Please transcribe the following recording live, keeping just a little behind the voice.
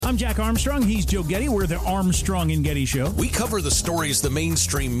I'm Jack Armstrong. He's Joe Getty. We're the Armstrong and Getty Show. We cover the stories the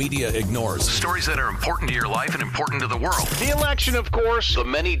mainstream media ignores. Stories that are important to your life and important to the world. The election, of course. The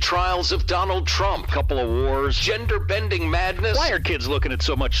many trials of Donald Trump. Couple of wars. Gender-bending madness. Why are kids looking at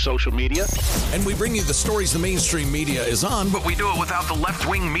so much social media? And we bring you the stories the mainstream media is on, But we do it without the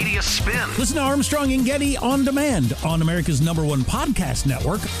left-wing media spin. Listen to Armstrong and Getty on demand on America's #1 podcast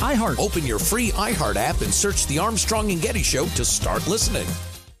network, iHeart. Open your free iHeart app and search the Armstrong and Getty Show to start listening.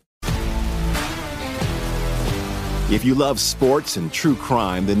 If you love sports and true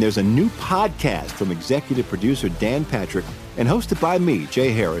crime, then there's a new podcast from executive producer Dan Patrick and hosted by me,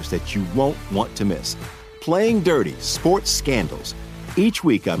 Jay Harris, that you won't want to miss. Playing Dirty: Sports Scandals. Each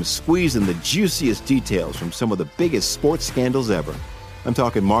week, I'm squeezing the juiciest details from some of the biggest sports scandals ever. I'm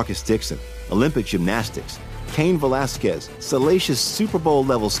talking Marcus Dixon, Olympic gymnastics, Cain Velasquez, salacious Super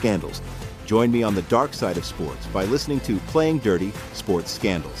Bowl-level scandals. Join me on the dark side of sports by listening to Playing Dirty: Sports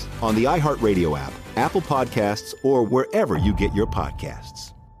Scandals on the iHeartRadio app, Apple Podcasts, or wherever you get your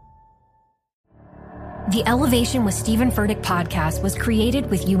podcasts. The Elevation with Stephen Furtick podcast was created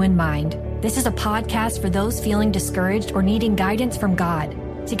with you in mind. This is a podcast for those feeling discouraged or needing guidance from God.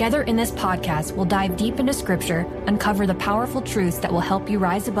 Together in this podcast, we'll dive deep into Scripture, uncover the powerful truths that will help you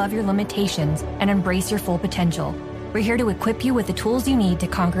rise above your limitations and embrace your full potential. We're here to equip you with the tools you need to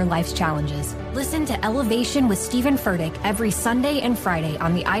conquer life's challenges. Listen to Elevation with Stephen Furtick every Sunday and Friday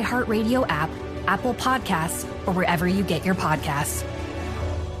on the iHeartRadio app, Apple Podcasts, or wherever you get your podcasts.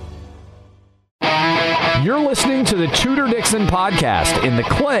 You're listening to the Tudor Dixon podcast in the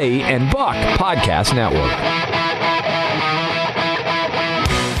Clay and Buck Podcast Network.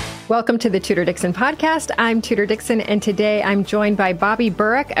 Welcome to the Tudor Dixon podcast. I'm Tudor Dixon, and today I'm joined by Bobby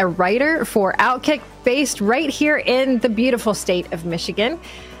Burek, a writer for Outkick, based right here in the beautiful state of Michigan.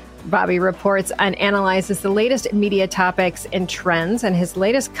 Bobby reports and analyzes the latest media topics and trends, and his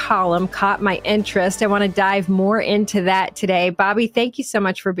latest column caught my interest. I want to dive more into that today. Bobby, thank you so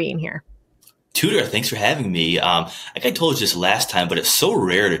much for being here. Tudor, thanks for having me. Like I told you this last time, but it's so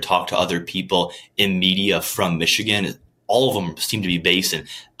rare to talk to other people in media from Michigan. All of them seem to be based in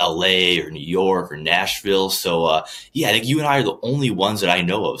LA or New York or Nashville. So, I think you and I are the only ones that I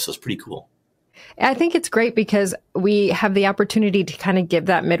know of. So it's pretty cool. I think it's great because we have the opportunity to kind of give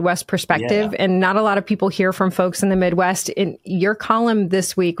that Midwest perspective, and not a lot of people hear from folks in the Midwest. And your column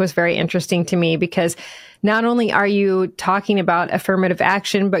this week was very interesting to me because not only are you talking about affirmative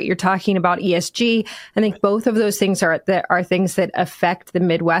action, but you're talking about ESG. I think both of those things are things that affect the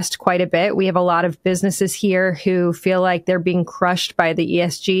Midwest quite a bit. We have a lot of businesses here who feel like they're being crushed by the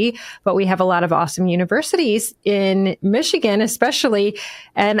ESG, but we have a lot of awesome universities in Michigan, especially.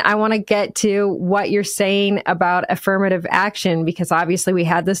 And I want to get to what you're saying about affirmative action, because obviously we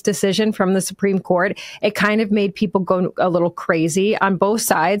had this decision from the Supreme Court. It kind of made people go a little crazy on both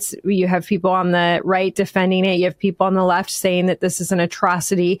sides. You have people on the right defending it. You have people on the left saying that this is an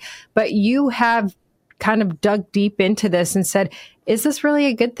atrocity, but you have kind of dug deep into this and said, is this really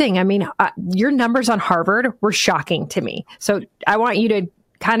a good thing? I mean, your numbers on Harvard were shocking to me. So I want you to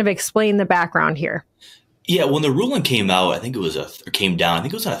kind of explain the background here. Yeah, when the ruling came out, I think it was on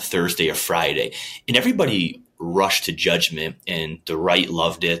a Thursday or Friday, and everybody rushed to judgment, and the right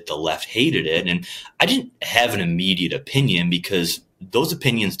loved it, the left hated it. And I didn't have an immediate opinion because those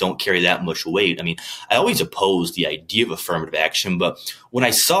opinions don't carry that much weight. I mean, I always opposed the idea of affirmative action, but when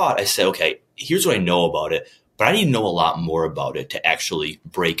I saw it, I said, okay, here's what I know about it, but I need to know a lot more about it to actually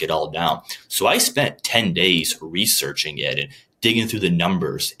break it all down. So I spent 10 days researching it and digging through the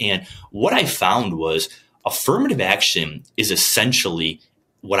numbers. And what I found was affirmative action is essentially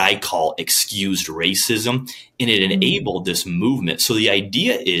what I call excused racism, and it enabled this movement. So the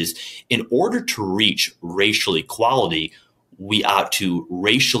idea is, in order to reach racial equality, we ought to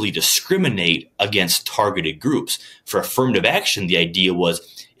racially discriminate against targeted groups. For affirmative action, the idea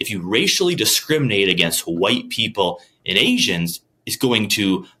was if you racially discriminate against white people and Asians, it's going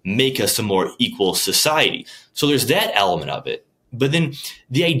to make us a more equal society. So there's that element of it. But then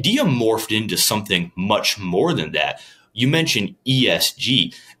the idea morphed into something much more than that. You mentioned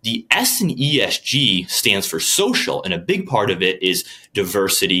ESG. The S in ESG stands for social, and a big part of it is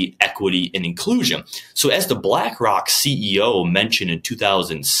diversity, equity, and inclusion. So as the BlackRock CEO mentioned in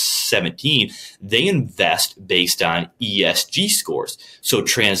 2017, they invest based on ESG scores. So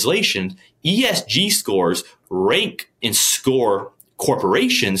translation, ESG scores rank and score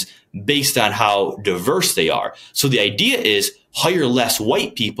corporations based on how diverse they are. So the idea is hire less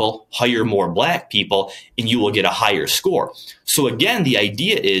white people, hire more black people, and you will get a higher score. So again, the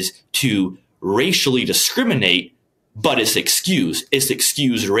idea is to racially discriminate, but it's excused. It's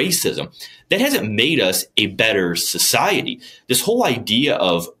excused racism. That hasn't made us a better society. This whole idea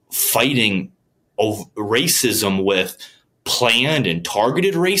of fighting racism with planned and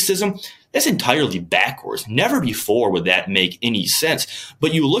targeted racism, that's entirely backwards. Never before would that make any sense.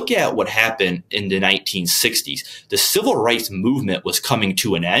 But you look at what happened in the 1960s. The civil rights movement was coming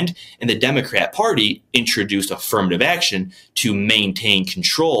to an end, and the Democrat Party introduced affirmative action to maintain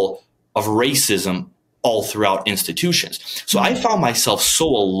control of racism all throughout institutions. So I found myself so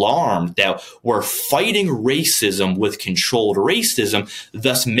alarmed that we're fighting racism with controlled racism,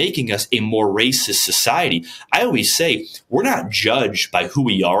 thus making us a more racist society. I always say we're not judged by who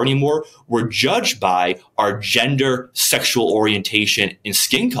we are anymore. We're judged by our gender, sexual orientation, and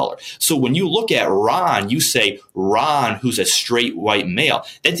skin color. So when you look at Ron, you say Ron, who's a straight white male.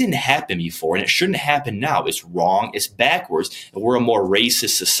 That didn't happen before, and it shouldn't happen now. It's wrong. It's backwards. And we're a more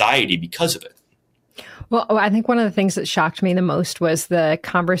racist society because of it. Well, I think one of the things that shocked me the most was the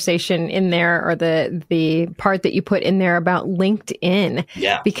conversation in there, or the part that you put in there about LinkedIn.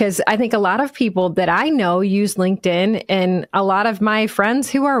 Yeah. Because I think a lot of people that I know use LinkedIn, and a lot of my friends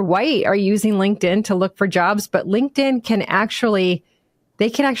who are white are using LinkedIn to look for jobs. But LinkedIn can actually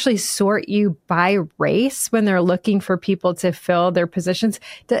sort you by race when they're looking for people to fill their positions.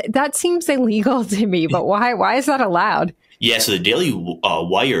 That seems illegal to me, but why? Why is that allowed? Yeah, so the Daily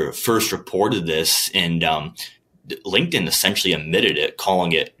Wire first reported this, and LinkedIn essentially admitted it,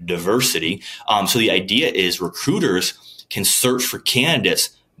 calling it diversity. So the idea is recruiters can search for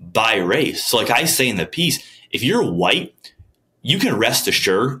candidates by race. So like I say in the piece, if you're white, you can rest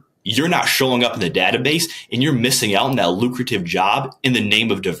assured you're not showing up in the database, and you're missing out on that lucrative job in the name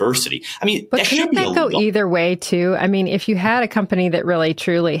of diversity. I mean, but couldn't that go either way too? I mean, if you had a company that really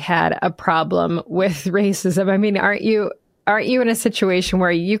truly had a problem with racism, I mean, aren't you in a situation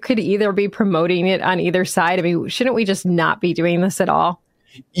where you could either be promoting it on either side? I mean, shouldn't we just not be doing this at all?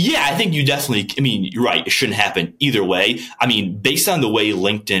 Yeah, I think you're right. It shouldn't happen either way. I mean, based on the way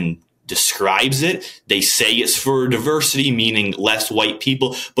LinkedIn describes it, they say it's for diversity, meaning less white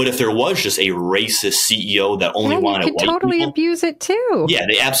people. But if there was just a racist CEO that only wanted white people, you could totally abuse it too. Yeah,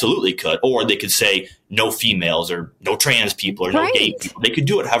 they absolutely could. Or they could say no females, or no trans people, or no gay people. They could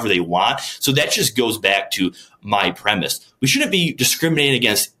do it however they want. So that just goes back to my premise. We shouldn't be discriminating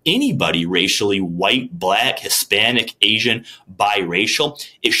against anybody racially, white, black, Hispanic, Asian, biracial.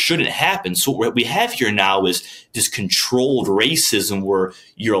 It shouldn't happen. So what we have here now is this controlled racism where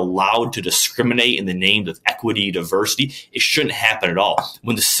you're allowed to discriminate in the name of equity, diversity. It shouldn't happen at all.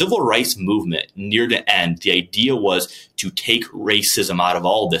 When the civil rights movement neared the end, the idea was to take racism out of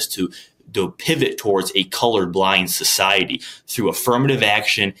all this, to pivot towards a colorblind society through affirmative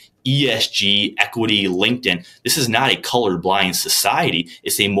action, ESG, equity, LinkedIn. This is not a colorblind society.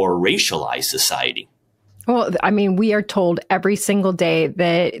 It's a more racialized society. Well, I mean, we are told every single day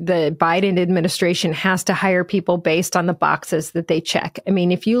that the Biden administration has to hire people based on the boxes that they check. I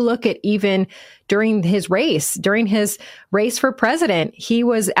mean, if you look at even during his race for president, he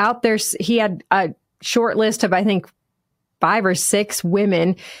was out there. He had a short list of, I think, 5 or 6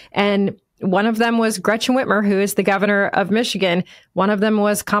 women, and one of them was Gretchen Whitmer, who is the governor of Michigan. One of them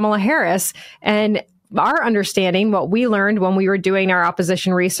was Kamala Harris. And our understanding, what we learned when we were doing our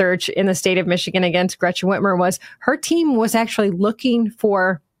opposition research in the state of Michigan against Gretchen Whitmer, was her team was actually looking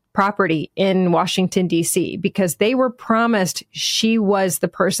for property in Washington, D.C., because they were promised she was the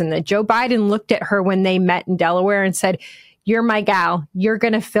person. That Joe Biden looked at her when they met in Delaware and said, "You're my gal. You're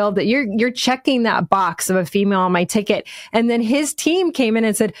going to fill that. You're checking that box of a female on my ticket." And then his team came in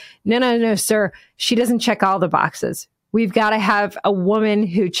and said, no, sir. She doesn't check all the boxes. We've got to have a woman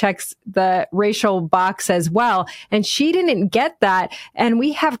who checks the racial box as well. And she didn't get that. And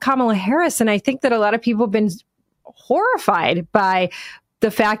we have Kamala Harris. And I think that a lot of people have been horrified by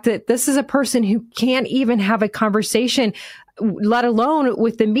the fact that this is a person who can't even have a conversation, let alone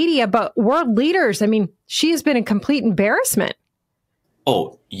with the media, but world leaders. I mean, she has been a complete embarrassment.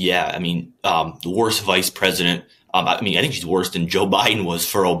 Oh, yeah. I mean, the worst vice president. I think she's worse than Joe Biden was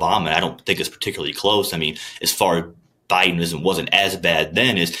for Obama. I don't think it's particularly close. I mean, as far as Bidenism wasn't as bad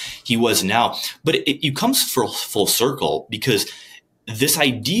then as he was now. But it comes full circle, because this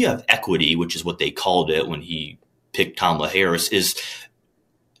idea of equity, which is what they called it when he picked Kamala Harris, is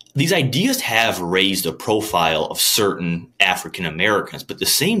these ideas have raised a profile of certain African Americans, but at the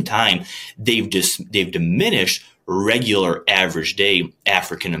same time, they've diminished regular average day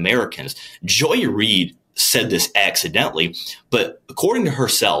African Americans. Joy Reid said this accidentally, but according to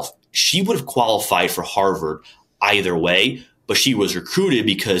herself, she would have qualified for Harvard either way, but she was recruited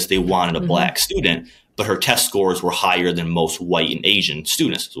because they wanted a black student. But her test scores were higher than most white and Asian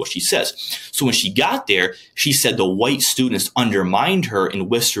students, is what she says. So when she got there, she said the white students undermined her and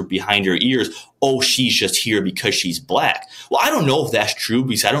whispered behind her ears, oh, she's just here because she's black. Well, I don't know if that's true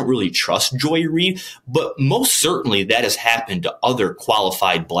because I don't really trust Joy Reid, but most certainly that has happened to other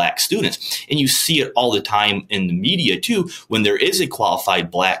qualified black students. And you see it all the time in the media too. When there is a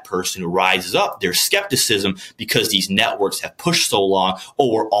qualified black person who rises up, there's skepticism because these networks have pushed so long,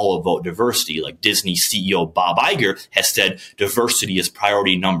 oh, we're all about diversity. Like Disney CEO Bob Iger has said, diversity is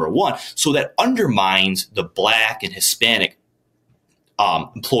priority number one. So that undermines the black and Hispanic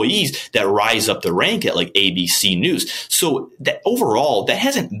employees that rise up the rank at like ABC News. So that overall, that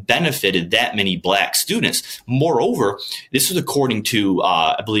hasn't benefited that many black students. Moreover, this was according to,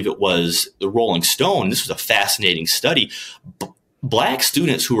 I believe it was the Rolling Stone. This was a fascinating study. Black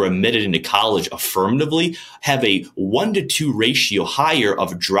students who are admitted into college affirmatively have a 1-to-2 ratio higher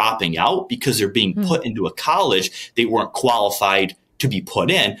of dropping out because they're being put into a college they weren't qualified to be put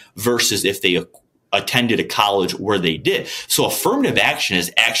in versus if they attended a college where they did. So affirmative action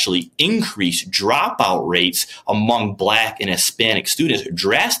has actually increased dropout rates among black and Hispanic students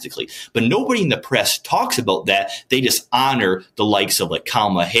drastically. But nobody in the press talks about that. They just honor the likes of like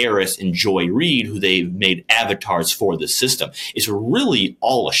Kamala Harris and Joy Reid, who they've made avatars for the system. It's really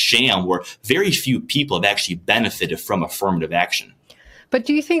all a sham where very few people have actually benefited from affirmative action. But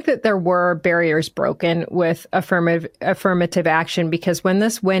do you think that there were barriers broken with affirmative action? Because when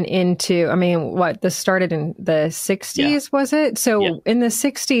this went into, I mean, this started in the 60s, was it? So in the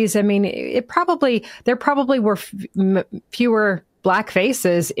 60s, I mean, there probably were fewer black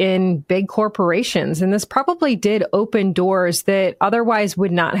faces in big corporations. And this probably did open doors that otherwise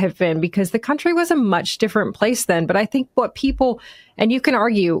would not have been, because the country was a much different place then. But I think what people, and you can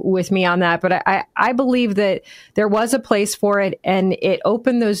argue with me on that, but I believe that there was a place for it and it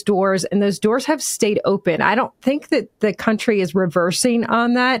opened those doors, and those doors have stayed open. I don't think that the country is reversing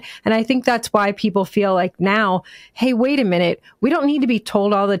on that. And I think that's why people feel like now, hey, wait a minute, we don't need to be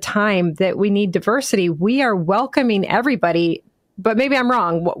told all the time that we need diversity. We are welcoming everybody. But maybe I'm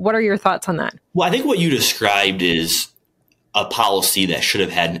wrong. What are your thoughts on that? Well, I think what you described is a policy that should have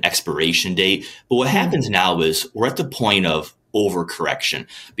had an expiration date. But what happens now is we're at the point of overcorrection,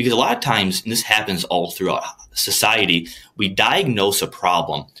 because a lot of times, and this happens all throughout society, we diagnose a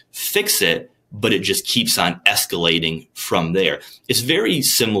problem, fix it, but it just keeps on escalating from there. It's very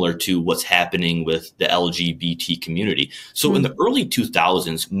similar to what's happening with the LGBT community. So in the early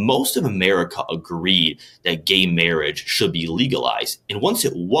 2000s, most of America agreed that gay marriage should be legalized. And once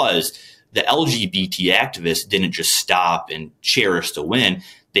it was, the LGBT activists didn't just stop and cherish the win.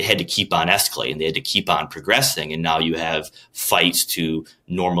 They had to keep on escalating. They had to keep on progressing. And now you have fights to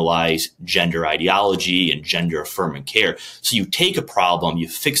normalize gender ideology and gender affirming care. So you take a problem, you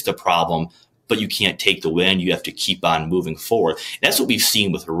fix the problem, but you can't take the win. You have to keep on moving forward. And that's what we've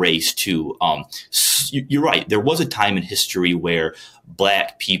seen with race too. You're right. There was a time in history where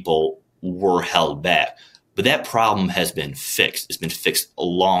black people were held back, but that problem has been fixed. It's been fixed a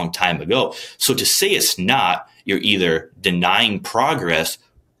long time ago. So to say it's not, you're either denying progress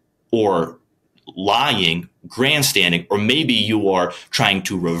or lying, grandstanding, or maybe you are trying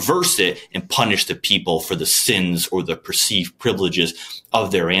to reverse it and punish the people for the sins or the perceived privileges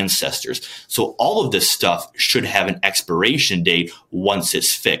of their ancestors. So all of this stuff should have an expiration date once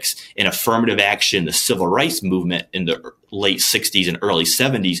it's fixed. In affirmative action, the civil rights movement in the late 60s and early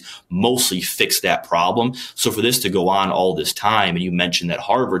 70s mostly fixed that problem. So for this to go on all this time, and you mentioned that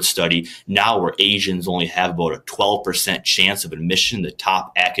Harvard study, now where Asians only have about a 12% chance of admission in the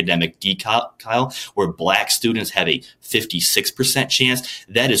top academic decile, where black students have a 56% chance,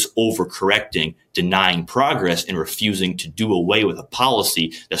 that is overcorrecting, denying progress, and refusing to do away with a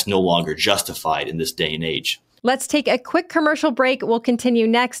policy that's no longer justified in this day and age. Let's take a quick commercial break. We'll continue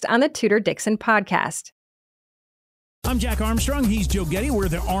next on the Tudor Dixon podcast. I'm Jack Armstrong. He's Joe Getty. We're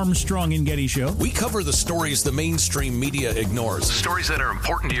the Armstrong and Getty Show. We cover the stories the mainstream media ignores. Stories that are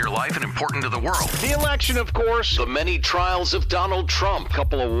important to your life and important to the world. The election, of course. The many trials of Donald Trump.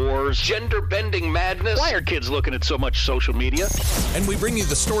 Couple of wars. Gender-bending madness. Why are kids looking at so much social media? And we bring you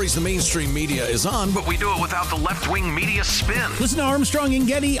the stories the mainstream media is on, But we do it without the left-wing media spin. Listen to Armstrong and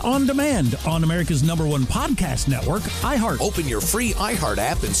Getty on demand on America's #1 podcast network, iHeart. open your free iHeart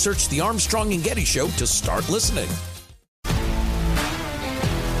app and search the Armstrong and Getty Show to start listening.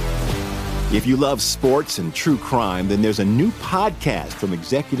 If you love sports and true crime, then there's a new podcast from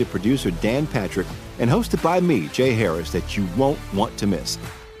executive producer Dan Patrick and hosted by me, Jay Harris, that you won't want to miss.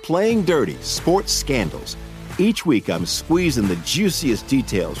 Playing Dirty: Sports Scandals. Each week, I'm squeezing the juiciest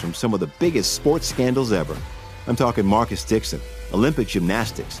details from some of the biggest sports scandals ever. I'm talking Marcus Dixon, Olympic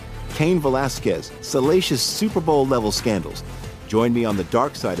gymnastics, Cain Velasquez, salacious Super Bowl-level scandals. Join me on the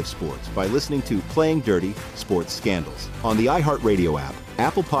dark side of sports by listening to Playing Dirty: Sports Scandals on the iHeartRadio app,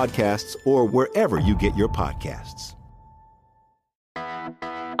 Apple Podcasts, or wherever you get your podcasts.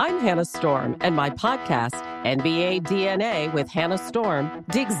 I'm Hannah Storm, and my podcast, NBA DNA with Hannah Storm,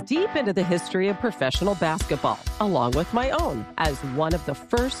 digs deep into the history of professional basketball, along with my own, as one of the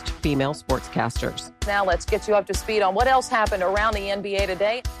first female sportscasters. Now let's get you up to speed on what else happened around the NBA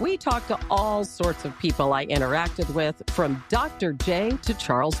today. We talk to all sorts of people I interacted with, from Dr. J to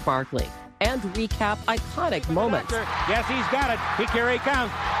Charles Barkley, and recap iconic moments. Yes, he's got it. Here he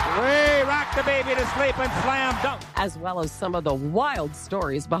comes. Way rock the baby to sleep and slam dunk. As well as some of the wild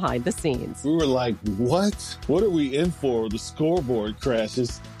stories behind the scenes. We were like, what? What are we in for? The scoreboard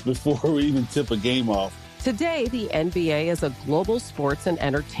crashes before we even tip a game off. Today, the NBA is a global sports and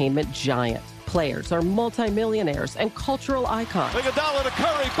entertainment giant. Players are multimillionaires and cultural icons. Iguodala to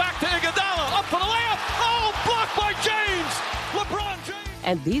Curry, back to Iguodala, up for the layup. Oh, blocked by James. LeBron James.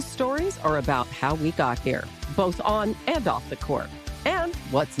 And these stories are about how we got here, both on and off the court. And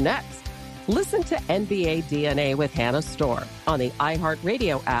what's next? Listen to NBA DNA with Hannah Storm on the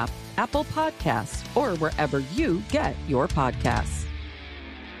iHeartRadio app, Apple Podcasts, or wherever you get your podcasts.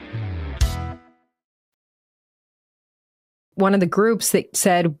 One of the groups that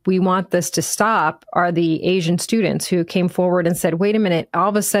said, we want this to stop, are the Asian students who came forward and said, wait a minute, all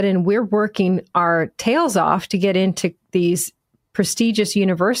of a sudden we're working our tails off to get into these prestigious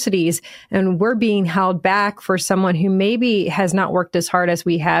universities, and we're being held back for someone who maybe has not worked as hard as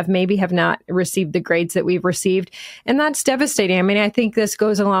we have, maybe have not received the grades that we've received. And that's devastating. I mean, I think this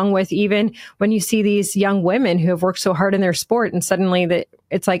goes along with even when you see these young women who have worked so hard in their sport, and suddenly that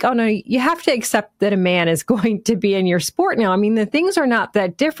it's like, oh no, you have to accept that a man is going to be in your sport now. I mean, the things are not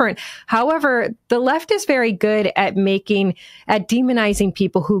that different. However, the left is very good at demonizing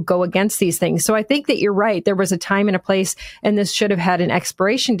people who go against these things. So I think that you're right. There was a time and a place, and this should have had an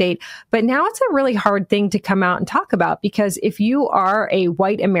expiration date. But now it's a really hard thing to come out and talk about, because if you are a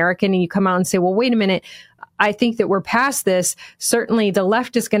white American and you come out and say, well, wait a minute, I think that we're past this, certainly the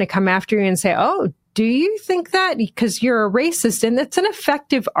left is going to come after you and say, oh, do you think that because you're a racist? And that's an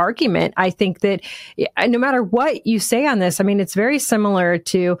effective argument. I think that no matter what you say on this, I mean, it's very similar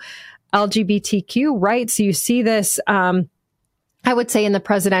to LGBTQ rights. You see this, I would say, in the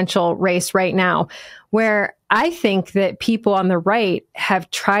presidential race right now, where I think that people on the right have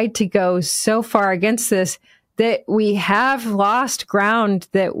tried to go so far against this that we have lost ground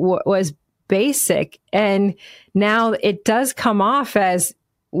that was basic. And now it does come off as,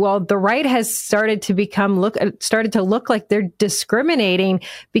 well, the right has started to look like they're discriminating,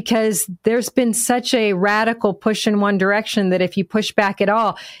 because there's been such a radical push in one direction that if you push back at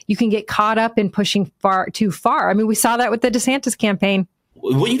all, you can get caught up in pushing too far. I mean, we saw that with the DeSantis campaign.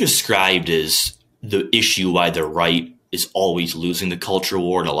 What you described is the issue why the right is always losing the culture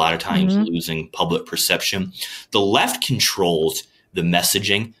war and a lot of times losing public perception. The left controls the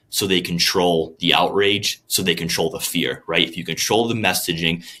messaging, so they control the outrage, so they control the fear, right? If you control the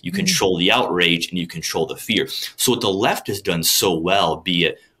messaging, you control the outrage, and you control the fear. So what the left has done so well, be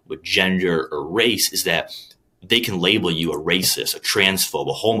it with gender or race, is that they can label you a racist, a transphobe,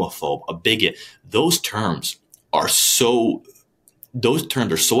 a homophobe, a bigot. Those terms are so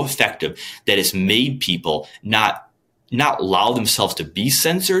effective that it's made people not allow themselves to be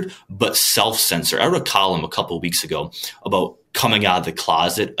censored, but self-censor. I wrote a column a couple of weeks ago about coming out of the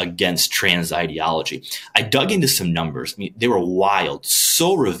closet against trans ideology. I dug into some numbers. I mean, they were wild,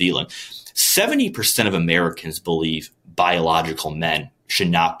 so revealing. 70% of Americans believe biological men should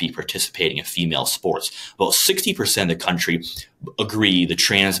not be participating in female sports. About 60% of the country agree the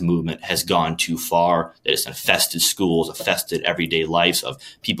trans movement has gone too far, that it's infested schools, infested everyday lives of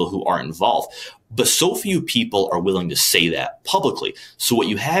people who aren't involved. But so few people are willing to say that publicly. So what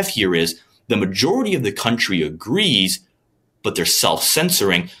you have here is the majority of the country agrees, but they're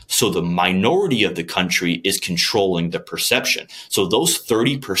self-censoring. So the minority of the country is controlling the perception. So those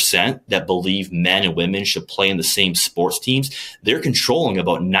 30% that believe men and women should play in the same sports teams, they're controlling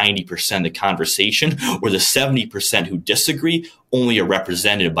about 90% of the conversation, where the 70% who disagree only are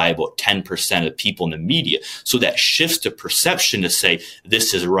represented by about 10% of people in the media. So that shifts the perception to say,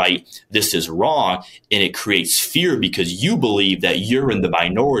 this is right, this is wrong. And it creates fear because you believe that you're in the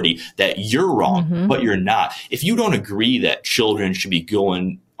minority, that you're wrong, but you're not. If you don't agree that children should be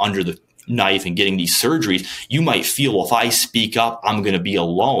going under the knife and getting these surgeries, you might feel, well, if I speak up, I'm going to be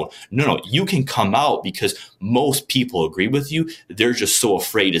alone. No, you can come out because most people agree with you. They're just so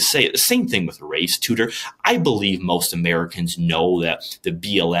afraid to say it. The same thing with race, Tudor. I believe most Americans know that the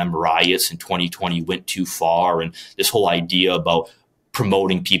BLM riots in 2020 went too far, and this whole idea about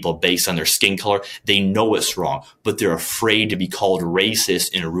promoting people based on their skin color. They know it's wrong, but they're afraid to be called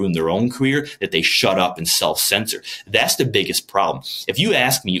racist and ruin their own career, that they shut up and self-censor. That's the biggest problem. If you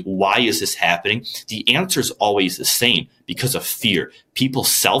ask me, why is this happening? The answer is always the same: because of fear. People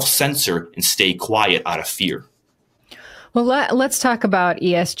self-censor and stay quiet out of fear. Well, let's talk about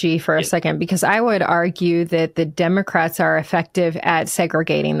ESG for a second, because I would argue that the Democrats are effective at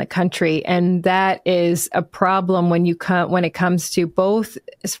segregating the country. And that is a problem when it comes to both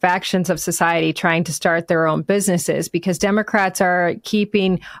factions of society trying to start their own businesses, because Democrats are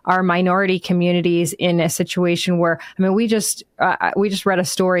keeping our minority communities in a situation where, I mean, we just read a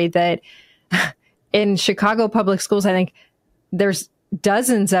story that in Chicago public schools, I think there's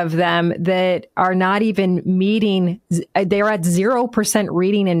dozens of them that are not even meeting. They're at 0%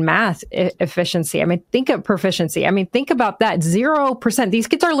 reading and math efficiency. I mean, think of proficiency. I mean, think about that. 0%. These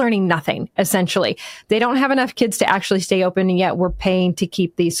kids are learning nothing, essentially. They don't have enough kids to actually stay open, and yet we're paying to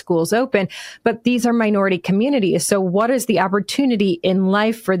keep these schools open. But these are minority communities. So what is the opportunity in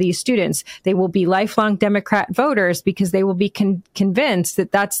life for these students? They will be lifelong Democrat voters because they will be convinced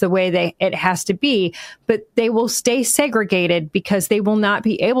that that's the way it has to be. But they will stay segregated because they will not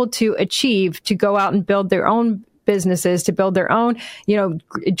be able to achieve to go out and build their own businesses, to build their own,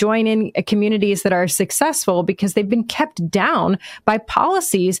 join in communities that are successful, because they've been kept down by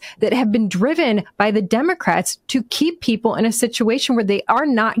policies that have been driven by the Democrats to keep people in a situation where they are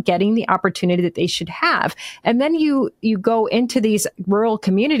not getting the opportunity that they should have. And then you go into these rural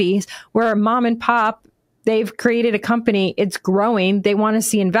communities where mom and pop, they've created a company, it's growing, they want to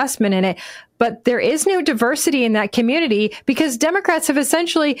see investment in it. But there is no diversity in that community because Democrats have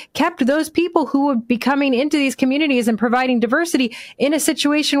essentially kept those people who would be coming into these communities and providing diversity in a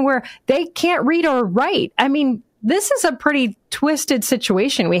situation where they can't read or write. I mean, this is a pretty twisted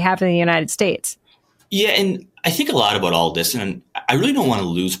situation we have in the United States. Yeah, and I think a lot about all this, and I really don't want to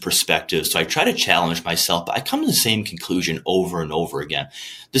lose perspective, so I try to challenge myself, but I come to the same conclusion over and over again.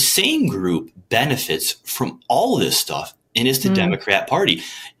 The same group benefits from all of this stuff, and it's the Democrat Party.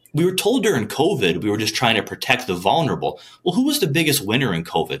 We were told during COVID we were just trying to protect the vulnerable. Well, who was the biggest winner in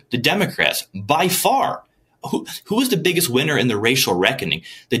COVID? The Democrats, by far. Who was the biggest winner in the racial reckoning?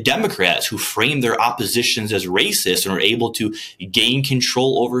 The Democrats, who framed their oppositions as racist and were able to gain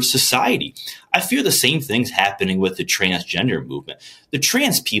control over society. I fear the same thing's happening with the transgender movement. The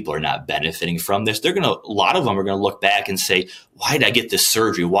trans people are not benefiting from this. A lot of them are going to look back and say, why did I get this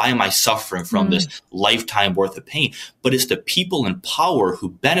surgery? Why am I suffering from this lifetime worth of pain? But it's the people in power who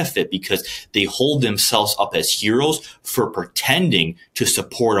benefit because they hold themselves up as heroes for pretending to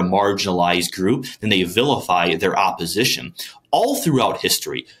support a marginalized group, then they vilify their opposition. All throughout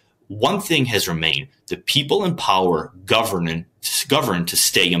history, one thing has remained: the people in power govern to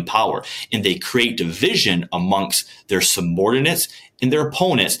stay in power, and they create division amongst their subordinates and their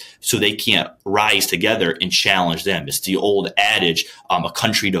opponents so they can't rise together and challenge them. It's the old adage, a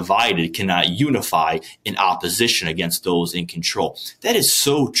country divided cannot unify in opposition against those in control. That is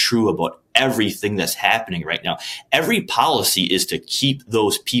so true about everything that's happening right now. Every policy is to keep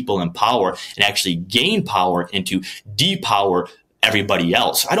those people in power and actually gain power and to depower everybody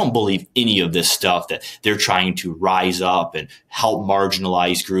else. I don't believe any of this stuff that they're trying to rise up and help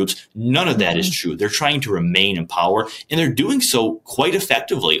marginalized groups. None of that is true. They're trying to remain in power, and they're doing so quite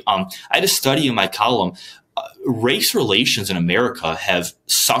effectively. I had a study in my column. Race relations in America have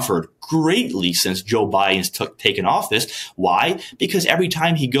suffered greatly since Joe Biden's taken office. Why? Because every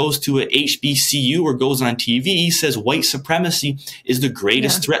time he goes to a HBCU or goes on TV, he says white supremacy is the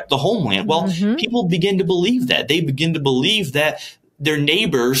greatest threat to the homeland. Well, people begin to believe that. They begin to believe that their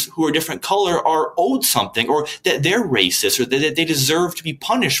neighbors who are different color are owed something, or that they're racist, or that they deserve to be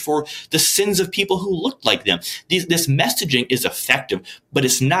punished for the sins of people who look like them. This messaging is effective, but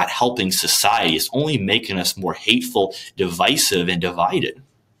it's not helping society. It's only making us more hateful, divisive, and divided.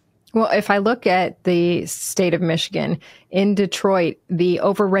 Well, if I look at the state of Michigan, in Detroit, the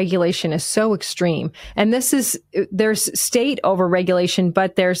overregulation is so extreme. And there's state overregulation,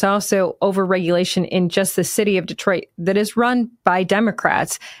 but there's also overregulation in just the city of Detroit that is run by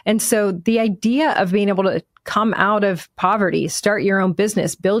Democrats. And so the idea of being able to come out of poverty, start your own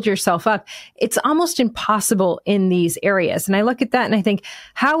business, build yourself up, it's almost impossible in these areas. And I look at that and I think,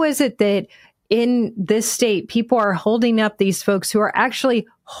 how is it that in this state, people are holding up these folks who are actually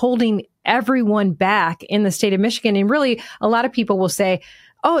holding everyone back in the state of Michigan? And really, a lot of people will say,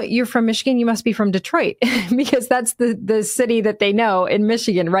 oh, you're from Michigan, you must be from Detroit, because that's the city that they know in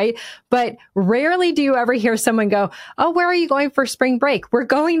Michigan, right? But rarely do you ever hear someone go, oh, where are you going for spring break? We're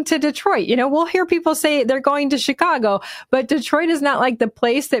going to Detroit. We'll hear people say they're going to Chicago, but Detroit is not like the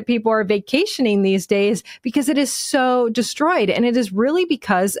place that people are vacationing these days because it is so destroyed. And it is really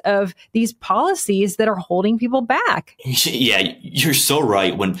because of these policies that are holding people back. Yeah, you're so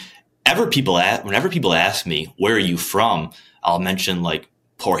right. Whenever people ask me, where are you from? I'll mention like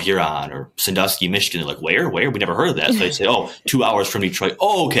Port Huron or Sandusky, Michigan. They're like, where? We never heard of that. So I say, 2 hours from Detroit.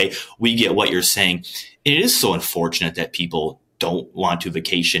 Oh, okay. We get what you're saying. It is so unfortunate that people don't want to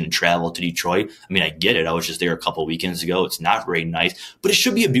vacation and travel to Detroit. I mean, I get it. I was just there a couple of weekends ago. It's not very nice, but it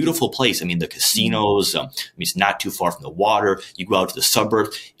should be a beautiful place. I mean, the casinos, it's not too far from the water. You go out to the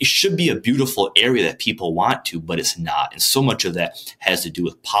suburbs. It should be a beautiful area that people want to, but it's not. And so much of that has to do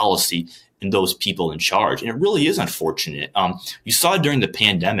with policy and those people in charge. And it really is unfortunate. You saw during the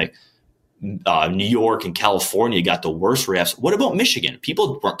pandemic, New York and California got the worst raps. What about Michigan?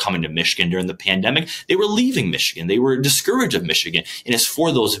 People weren't coming to Michigan during the pandemic. They were leaving Michigan. They were discouraged of Michigan. And it's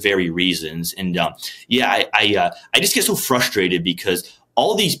for those very reasons. And I just get so frustrated because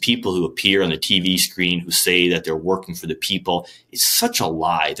all these people who appear on the TV screen who say that they're working for the people, it's such a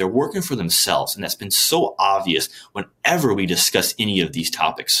lie. They're working for themselves. And that's been so obvious whenever we discuss any of these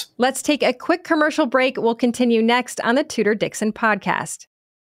topics. Let's take a quick commercial break. We'll continue next on the Tudor Dixon podcast.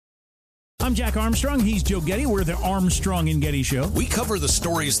 I'm Jack Armstrong. He's Joe Getty. We're the Armstrong and Getty Show. We cover the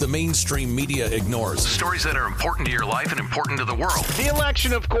stories the mainstream media ignores. Stories that are important to your life and important to the world. The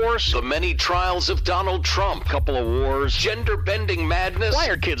election, of course. The many trials of Donald Trump. Couple of wars. Gender-bending madness. Why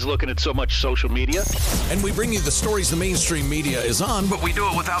are kids looking at so much social media? And we bring you the stories the mainstream media is on, but we do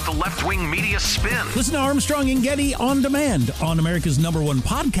it without the left-wing media spin. Listen to Armstrong and Getty on demand on America's #1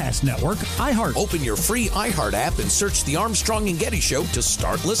 podcast network, iHeart. Open your free iHeart app and search the Armstrong and Getty Show to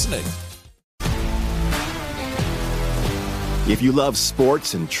start listening. If you love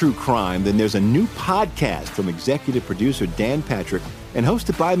sports and true crime, then there's a new podcast from executive producer Dan Patrick and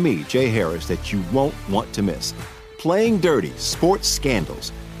hosted by me, Jay Harris, that you won't want to miss. Playing Dirty: Sports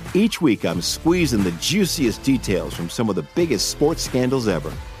Scandals. Each week, I'm squeezing the juiciest details from some of the biggest sports scandals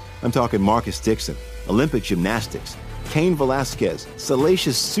ever. I'm talking Marcus Dixon, Olympic gymnastics, Cain Velasquez,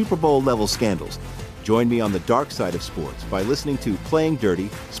 salacious Super Bowl-level scandals. Join me on the dark side of sports by listening to Playing Dirty: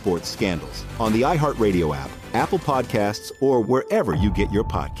 Sports Scandals on the iHeartRadio app, Apple Podcasts, or wherever you get your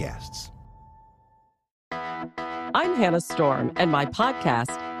podcasts. I'm Hannah Storm, and my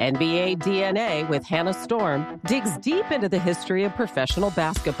podcast, NBA DNA with Hannah Storm, digs deep into the history of professional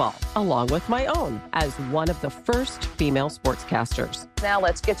basketball, along with my own, as one of the first female sportscasters. Now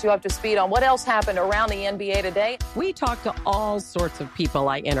let's get you up to speed on what else happened around the NBA today. We talk to all sorts of people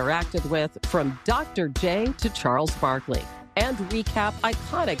I interacted with, from Dr. J to Charles Barkley, and recap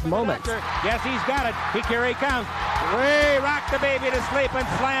iconic moments. Yes, he's got it. Here he comes. Way rock the baby to sleep and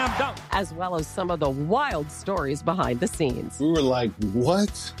slam dunk. As well as some of the wild stories behind the scenes. We were like,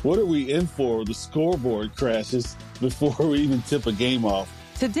 what? What are we in for? The scoreboard crashes before we even tip a game off.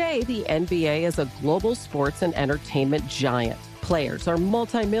 Today, the NBA is a global sports and entertainment giant. Players are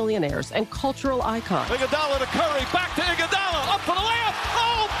multimillionaires and cultural icons. Iguodala to Curry, back to Iguodala, up for the layup.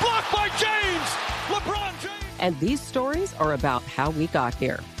 Oh, blocked by James. LeBron James. And these stories are about how we got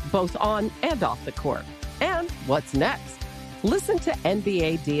here, both on and off the court. And what's next? Listen to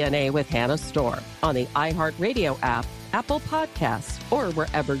NBA DNA with Hannah Storm on the iHeartRadio app, Apple Podcasts, or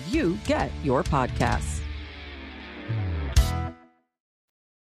wherever you get your podcasts.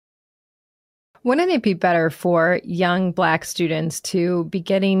 Wouldn't it be better for young Black students to be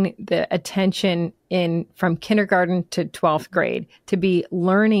getting the attention from kindergarten to 12th grade, to be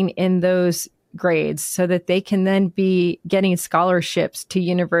learning in those grades so that they can then be getting scholarships to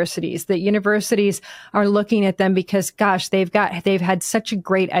universities, that universities are looking at them because, gosh, they've had such a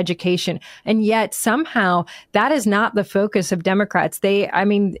great education. And yet somehow that is not the focus of Democrats.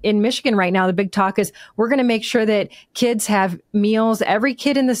 In Michigan right now, the big talk is we're going to make sure that kids have meals. Every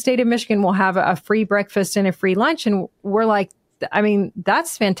kid in the state of Michigan will have a free breakfast and a free lunch. And we're like,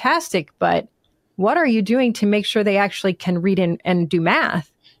 that's fantastic. But what are you doing to make sure they actually can read and do math?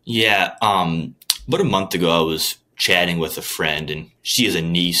 Yeah. About a month ago, I was chatting with a friend, and she has a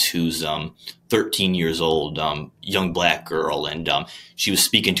niece who's 13 years old, young Black girl. And she was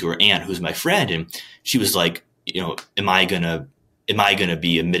speaking to her aunt, who's my friend. And she was like, am I going to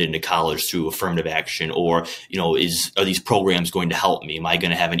be admitted into college through affirmative action? Or, are these programs going to help me? Am I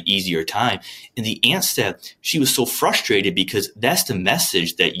going to have an easier time? And the aunt said she was so frustrated because that's the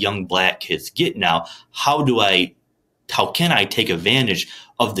message that young Black kids get now. How can I take advantage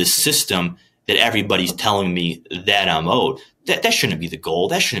of this system that everybody's telling me that I'm owed? That shouldn't be the goal.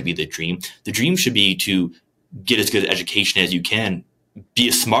 That shouldn't be the dream. The dream should be to get as good an education as you can, be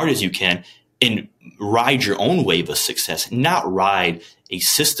as smart as you can, and ride your own wave of success, not ride a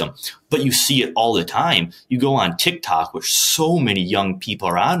system. But you see it all the time. You go on TikTok, which so many young people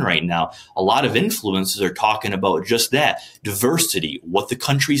are on right now. A lot of influencers are talking about just that: diversity, what the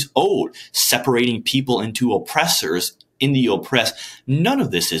country's owed, separating people into oppressors in the oppressed. None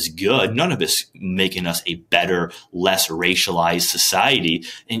of this is good. None of this making us a better, less racialized society.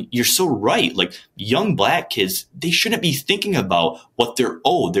 And you're so right. Like, young Black kids, they shouldn't be thinking about what they're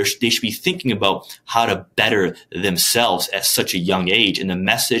owed. They should be thinking about how to better themselves at such a young age. And the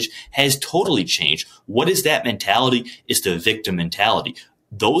message has totally changed. What is that mentality? It's the victim mentality.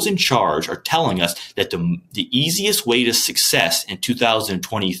 Those in charge are telling us that the easiest way to success in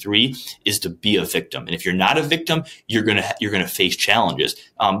 2023 is to be a victim. And if you're not a victim, you're gonna face challenges.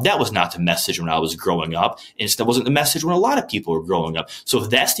 That was not the message when I was growing up, and that wasn't the message when a lot of people were growing up. So if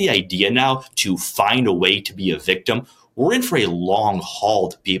that's the idea now, to find a way to be a victim, we're in for a long haul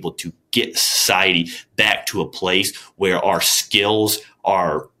to be able to get society back to a place where our skills,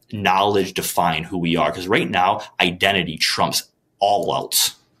 our knowledge define who we are. Because right now, identity trumps all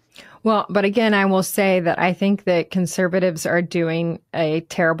else. Well, but again, I will say that I think that conservatives are doing a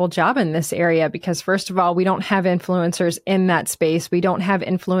terrible job in this area because, first of all, we don't have influencers in that space. We don't have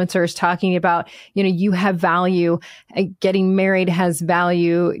influencers talking about, you have value, getting married has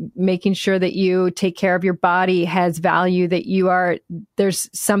value, making sure that you take care of your body has value, that there's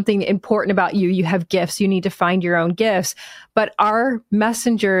something important about you. You have gifts. You need to find your own gifts. But our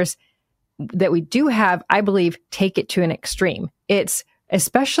messengers that we do have, I believe, take it to an extreme. It's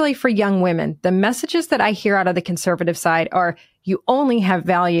especially for young women. The messages that I hear out of the conservative side are, you only have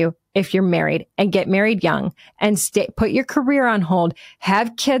value if you're married, and get married young, and put your career on hold,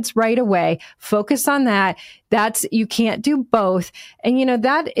 have kids right away, focus on that. You can't do both. And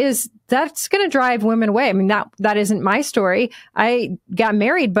that's going to drive women away. I mean, that isn't my story. I got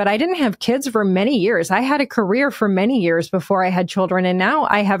married, but I didn't have kids for many years. I had a career for many years before I had children, and now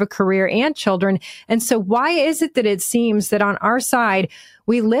I have a career and children. And so why is it that it seems that on our side,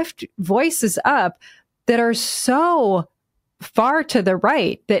 we lift voices up that are so far to the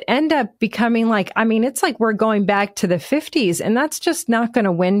right that end up becoming it's like we're going back to the 50s, and that's just not going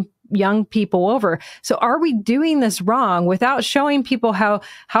to win young people over. So are we doing this wrong without showing people how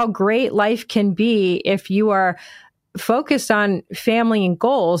great life can be if you are focused on family and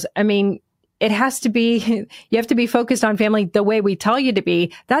goals? I mean, it has to be, you have to be focused on family the way we tell you to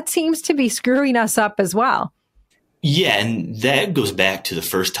be. That seems to be screwing us up as well. Yeah, and that goes back to the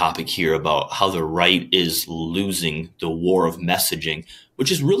first topic here about how the right is losing the war of messaging,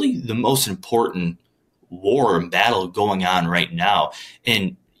 which is really the most important war and battle going on right now.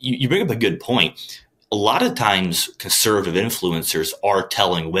 And you bring up a good point. A lot of times conservative influencers are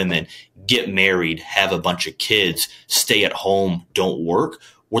telling women, get married, have a bunch of kids, stay at home, don't work,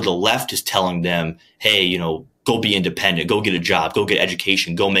 where the left is telling them, hey, go be independent, go get a job, go get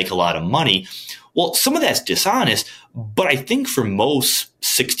education, go make a lot of money. Well, some of that's dishonest, but I think for most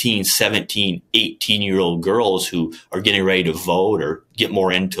 16, 17, 18-year-old girls who are getting ready to vote or get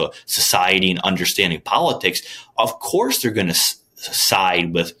more into society and understanding politics, of course they're going to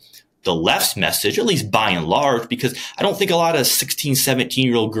side with the left's message, at least by and large, because I don't think a lot of 16,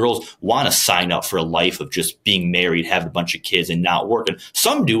 17-year-old girls want to sign up for a life of just being married, having a bunch of kids, and not working.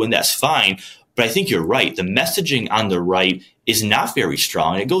 Some do, and that's fine. But I think you're right. The messaging on the right is not very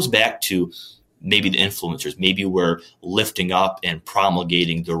strong. It goes back to maybe the influencers. Maybe we're lifting up and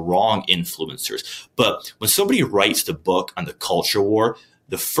promulgating the wrong influencers. But when somebody writes the book on the culture war,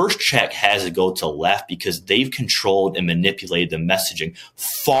 the first check has to go to left because they've controlled and manipulated the messaging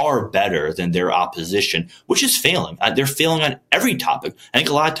far better than their opposition, which is failing. They're failing on every topic. I think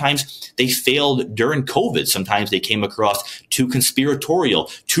a lot of times they failed during COVID. Sometimes they came across too conspiratorial,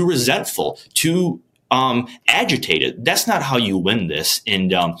 too resentful, too agitated. That's not how you win this.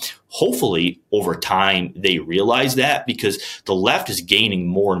 And hopefully over time they realize that, because the left is gaining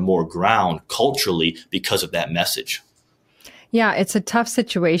more and more ground culturally because of that message. Yeah, it's a tough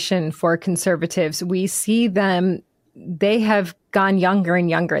situation for conservatives. We see them, they have gone younger and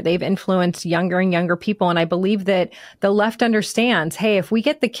younger. They've influenced younger and younger people. And I believe that the left understands, hey, if we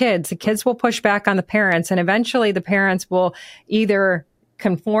get the kids will push back on the parents, and eventually the parents will either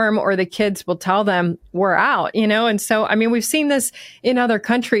conform or the kids will tell them we're out, And so, I mean, we've seen this in other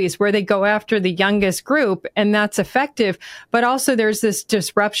countries where they go after the youngest group, and that's effective. But also there's this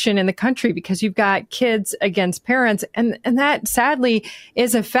disruption in the country because you've got kids against parents. And that sadly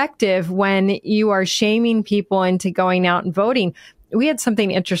is effective when you are shaming people into going out and voting. we had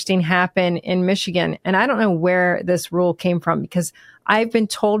something interesting happen in Michigan, and I don't know where this rule came from because I've been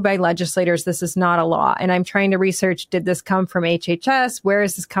told by legislators this is not a law, and I'm trying to research, did this come from HHS? Where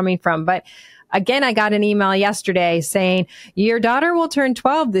is this coming from? But again, I got an email yesterday saying your daughter will turn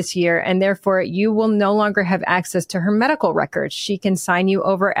 12 this year, and therefore you will no longer have access to her medical records. She can sign you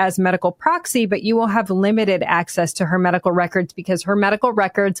over as medical proxy, but you will have limited access to her medical records because her medical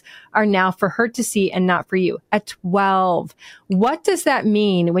records are now for her to see and not for you at 12. What does that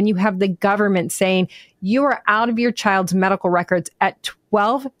mean when you have the government saying you are out of your child's medical records at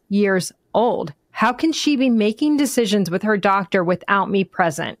 12 years old? How can she be making decisions with her doctor without me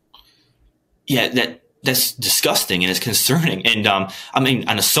present? Yeah, that's disgusting and it's concerning. And I mean,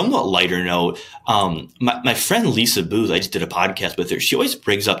 on a somewhat lighter note, my friend Lisa Booth, I just did a podcast with her. She always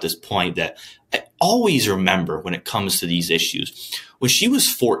brings up this point that I always remember when it comes to these issues. When she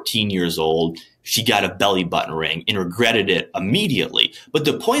was 14 years old, she got a belly button ring and regretted it immediately. But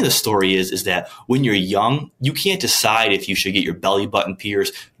the point of the story is that when you're young, you can't decide if you should get your belly button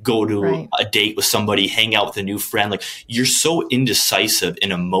pierced, go to a date with somebody, hang out with a new friend. Like, you're so indecisive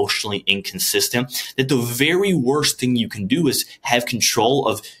and emotionally inconsistent that the very worst thing you can do is have control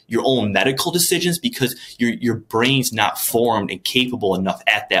of your own medical decisions because your brain's not formed and capable enough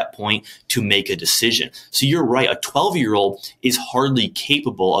at that point to make a decision. So you're right. A 12-year-old is hardly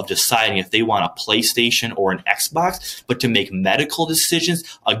capable of deciding if they want a PlayStation or an Xbox, but to make medical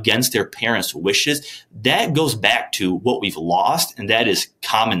decisions against their parents' wishes, that goes back to what we've lost, and that is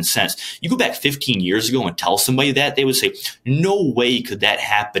common sense. You go back 15 years ago and tell somebody that, they would say, no way could that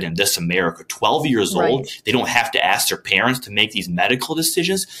happen in this America. 12 years old, they don't have to ask their parents to make these medical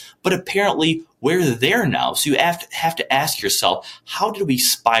decisions, but apparently we're there now. So you have to ask yourself, how did we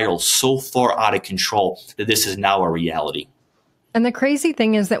spiral so far out of control that this is now a reality? And the crazy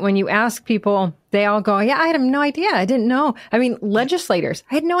thing is that when you ask people, they all go, yeah, I had no idea. I didn't know. I mean, legislators,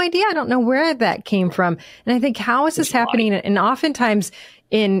 I had no idea. I don't know where that came from. And I think, how is this happening? And oftentimes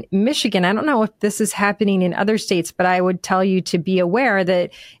in Michigan, I don't know if this is happening in other states, but I would tell you to be aware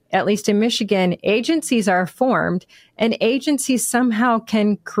that at least in Michigan, agencies are formed and agencies somehow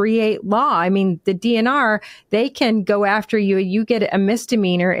can create law. I mean, the DNR, they can go after you. You get a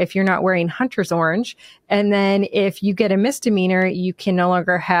misdemeanor if you're not wearing hunter's orange. And then if you get a misdemeanor, you can no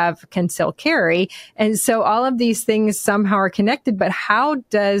longer have concealed carry. And so all of these things somehow are connected. But how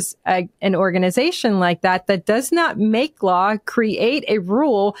does an organization like that does not make law create a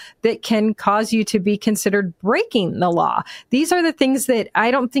rule that can cause you to be considered breaking the law? These are the things that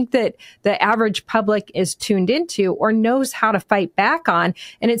I don't think that the average public is tuned into or knows how to fight back on.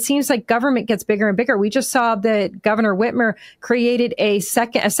 And it seems like government gets bigger and bigger. We just saw that Governor Whitmer created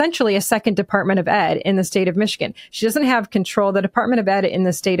essentially a second Department of Ed in the state of Michigan. She doesn't have control. The Department of Ed in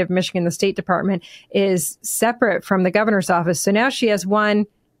the state of Michigan, the State Department, is separate from the governor's office. So now she has one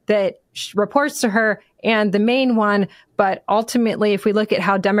that reports to her and the main one. But ultimately, if we look at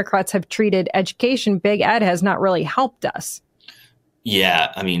how Democrats have treated education, Big Ed has not really helped us.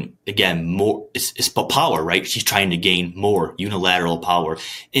 Yeah, I mean, again, more it's power, right? She's trying to gain more unilateral power.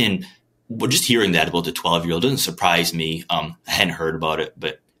 And just hearing that about the 12-year-old doesn't surprise me. I hadn't heard about it,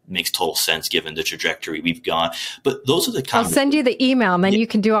 but it makes total sense given the trajectory we've gone. But those are the I'll send you the email and then you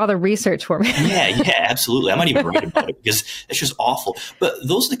can do all the research for me. Yeah, absolutely. I might even write about it because it's just awful. But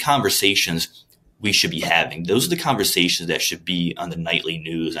those are the conversations we should be having. Those are the conversations that should be on the nightly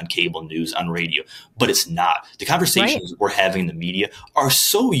news, on cable news, on radio, but it's not. The conversations we're having in the media are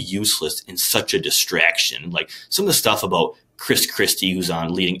so useless and such a distraction. Like some of the stuff about Chris Christie, who's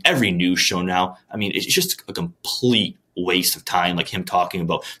on leading every news show now. I mean, it's just a complete waste of time. Like him talking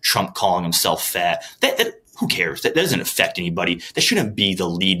about Trump calling himself fat. That who cares? That doesn't affect anybody. That shouldn't be the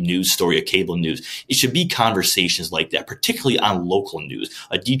lead news story of cable news. It should be conversations like that, particularly on local news.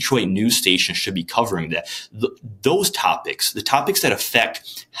 A Detroit news station should be covering that. Those topics, the topics that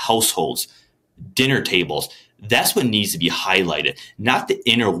affect households, dinner tables, that's what needs to be highlighted, not the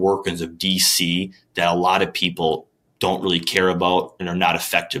inner workings of DC that a lot of people don't really care about and are not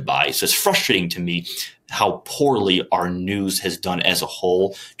affected by. So it's frustrating to me how poorly our news has done as a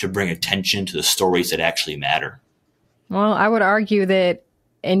whole to bring attention to the stories that actually matter. Well, I would argue that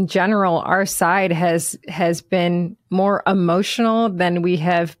in general, our side has been more emotional than we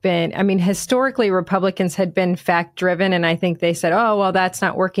have been. I mean, historically, Republicans had been fact driven, and I think they said, oh, well, that's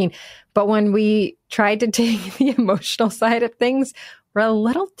not working. But when we tried to take the emotional side of things, we're a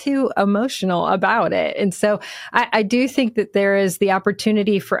little too emotional about it. And so I do think that there is the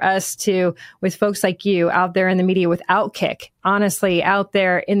opportunity for us to, with folks like you out there in the media with Outkick, honestly, out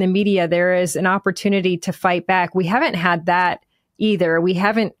there in the media, there is an opportunity to fight back. We haven't had that either. We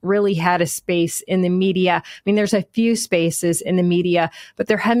haven't really had a space in the media. I mean, there's a few spaces in the media, but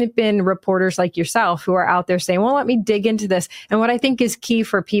there haven't been reporters like yourself who are out there saying, well, let me dig into this. And what I think is key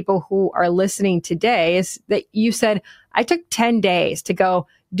for people who are listening today is that you said, I took 10 days to go,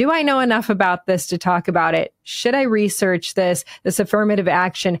 do I know enough about this to talk about it? Should I research this affirmative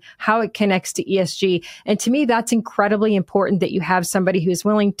action, how it connects to ESG? And to me, that's incredibly important that you have somebody who's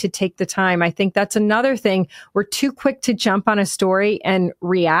willing to take the time. I think that's another thing. We're too quick to jump on a story and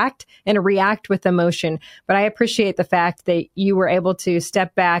react with emotion. But I appreciate the fact that you were able to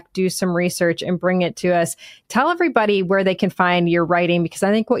step back, do some research, and bring it to us. Tell everybody where they can find your writing, because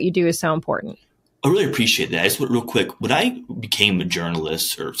I think what you do is so important. I really appreciate that. I just want real quick, when I became a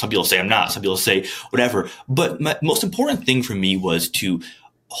journalist, or some people say I'm not, some people say whatever, but my most important thing for me was to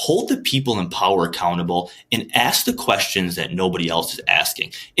hold the people in power accountable and ask the questions that nobody else is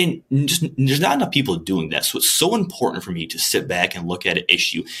asking. And just there's not enough people doing that. So it's so important for me to sit back and look at an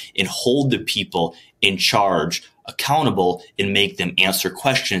issue and hold the people in charge accountable and make them answer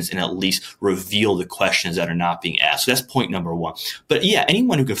questions and at least reveal the questions that are not being asked. So that's point number one. But yeah,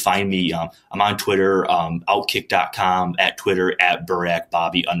 anyone who can find me, I'm on Twitter, outkick.com, at Twitter, at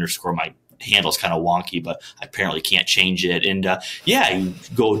BurakBobby _ my handle's kind of wonky, but I apparently can't change it. And yeah, you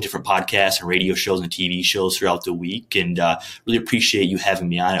go to different podcasts and radio shows and TV shows throughout the week. And really appreciate you having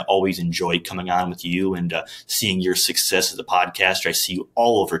me on. I always enjoy coming on with you and seeing your success as a podcaster. I see you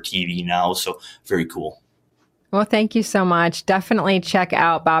all over TV now, so very cool. Well, thank you so much. Definitely check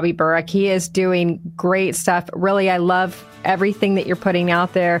out Bobby Burak. He is doing great stuff. Really, I love everything that you're putting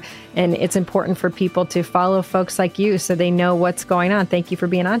out there. And it's important for people to follow folks like you so they know what's going on. Thank you for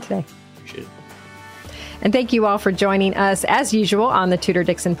being on today. Appreciate it. And thank you all for joining us, as usual, on the Tudor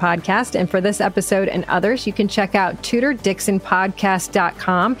Dixon podcast. And for this episode and others, you can check out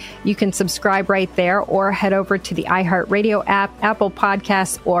TudorDixonPodcast.com. You can subscribe right there or head over to the iHeartRadio app, Apple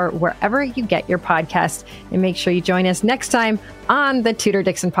Podcasts, or wherever you get your podcasts. And make sure you join us next time on the Tudor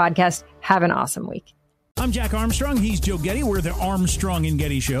Dixon podcast. Have an awesome week. I'm Jack Armstrong. He's Joe Getty. We're the Armstrong and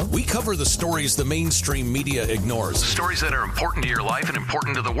Getty Show. We cover the stories the mainstream media ignores. Stories that are important to your life and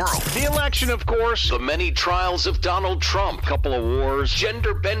important to the world. The election, of course. The many trials of Donald Trump. Couple of wars.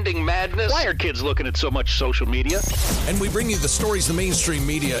 Gender-bending madness. Why are kids looking at so much social media? And we bring you the stories the mainstream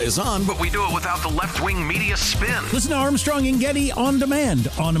media is on, But we do it without the left-wing media spin. Listen to Armstrong and Getty on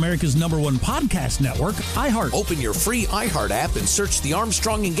demand on America's #1 podcast network, iHeart. Open your free iHeart app and search the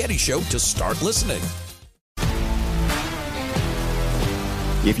Armstrong and Getty Show to start listening.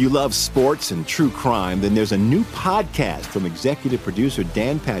 If you love sports and true crime, then there's a new podcast from executive producer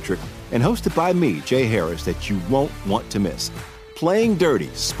Dan Patrick and hosted by me, Jay Harris, that you won't want to miss. Playing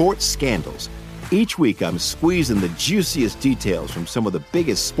Dirty: Sports Scandals. Each week, I'm squeezing the juiciest details from some of the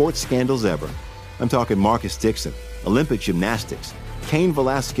biggest sports scandals ever. I'm talking Marcus Dixon, Olympic gymnastics, Cain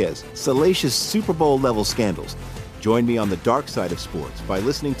Velasquez, salacious Super Bowl-level scandals. Join me on the dark side of sports by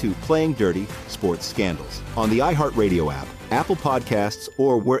listening to Playing Dirty: Sports Scandals on the iHeartRadio app, Apple Podcasts,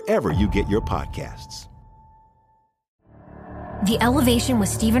 or wherever you get your podcasts. The Elevation with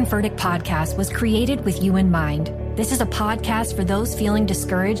Stephen Furtick podcast was created with you in mind. This is a podcast for those feeling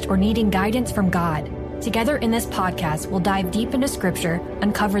discouraged or needing guidance from God. Together in this podcast, we'll dive deep into Scripture,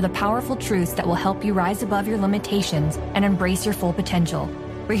 uncover the powerful truths that will help you rise above your limitations and embrace your full potential.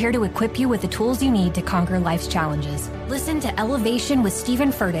 We're here to equip you with the tools you need to conquer life's challenges. Listen to Elevation with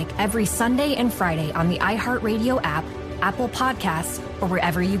Stephen Furtick every Sunday and Friday on the iHeartRadio app, Apple Podcasts, or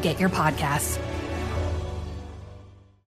wherever you get your podcasts.